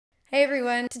Hey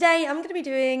everyone, today I'm going to be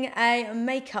doing a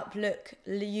makeup look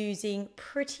using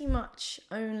pretty much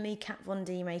only Kat Von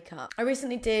D makeup. I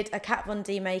recently did a Kat Von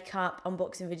D makeup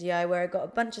unboxing video where I got a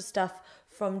bunch of stuff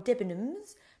from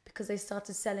Debenhams because they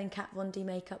started selling Kat Von D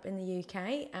makeup in the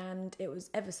UK and it was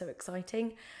ever so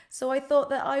exciting. So I thought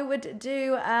that I would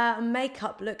do a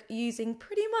makeup look using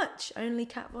pretty much only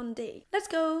Kat Von D. Let's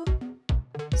go!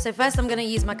 So first I'm going to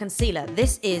use my concealer.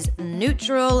 This is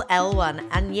Neutral L1,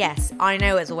 and yes, I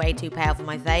know it's way too pale for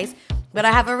my face, but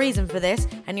I have a reason for this,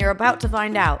 and you're about to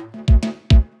find out.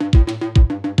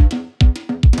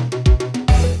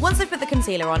 Once I've put the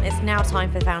concealer on, it's now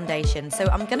time for foundation. So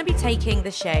I'm going to be taking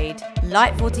the shade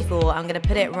Light 44. I'm going to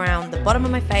put it around the bottom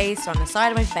of my face, on the side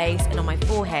of my face, and on my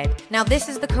forehead. Now this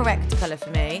is the correct colour for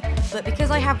me, but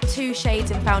because I have two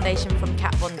shades in foundation from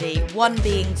Kat Von D, one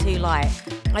being too light,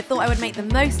 I thought I would make the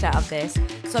most out of this.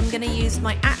 So I'm going to use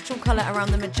my actual colour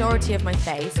around the majority of my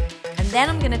face, and then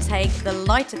I'm going to take the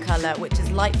lighter colour, which is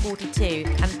Light 42,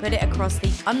 and put it across the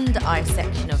under eye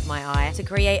section of my eye to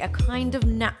create a kind of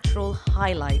natural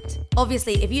highlight.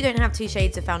 Obviously, if you don't have two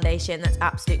shades of foundation, that's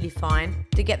absolutely fine.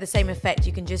 To get the same effect,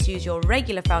 you can just use your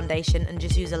regular foundation and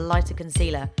just use a lighter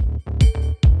concealer.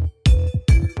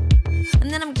 And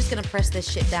then I'm just going to press this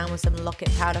shit down with some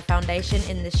Lock-It Powder foundation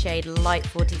in the shade Light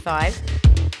 45.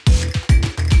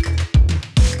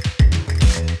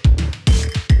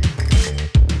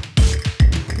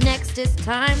 Next is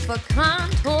time for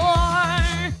contour.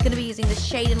 Gonna be using the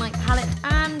Shade and Light palette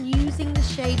and using the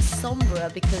shade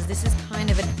Sombra because this is kind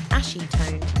of an ashy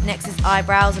tone. Next is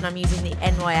eyebrows, and I'm using the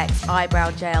NYX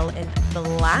eyebrow gel in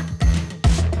black.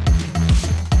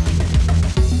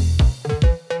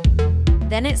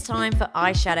 Then it's time for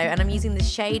eyeshadow, and I'm using the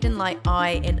Shade and Light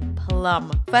Eye in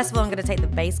Plum. First of all, I'm going to take the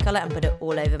base colour and put it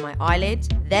all over my eyelid.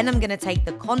 Then I'm going to take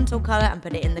the contour colour and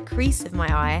put it in the crease of my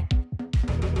eye.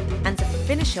 And to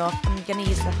finish off, I'm going to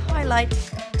use the highlight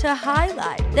to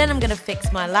highlight. Then I'm going to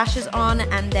fix my lashes on,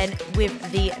 and then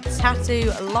with the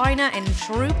tattoo liner in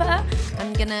Trooper,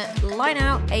 I'm going to line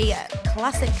out a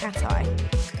classic cat eye.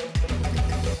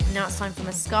 Now it's time for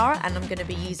mascara, and I'm going to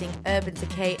be using Urban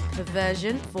Decay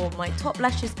Perversion for my top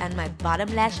lashes and my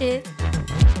bottom lashes.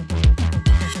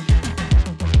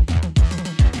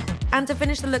 And to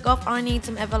finish the look off, I need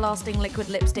some Everlasting liquid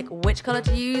lipstick. Which colour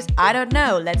to use? I don't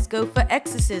know. Let's go for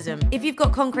Exorcism. If you've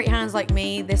got concrete hands like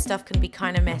me, this stuff can be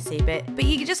kind of messy, but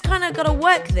you just kind of got to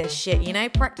work this shit, you know?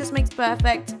 Practice makes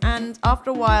perfect, and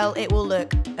after a while, it will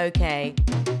look okay.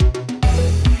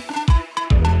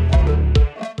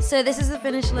 So this is the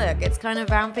finished look. It's kind of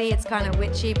vampy, it's kind of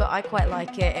witchy, but I quite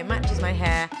like it. It matches my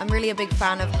hair. I'm really a big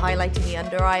fan of highlighting the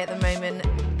under eye at the moment.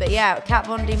 But yeah, Kat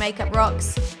Von D makeup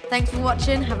rocks. Thanks for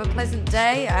watching, have a pleasant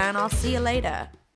day, and I'll see you later.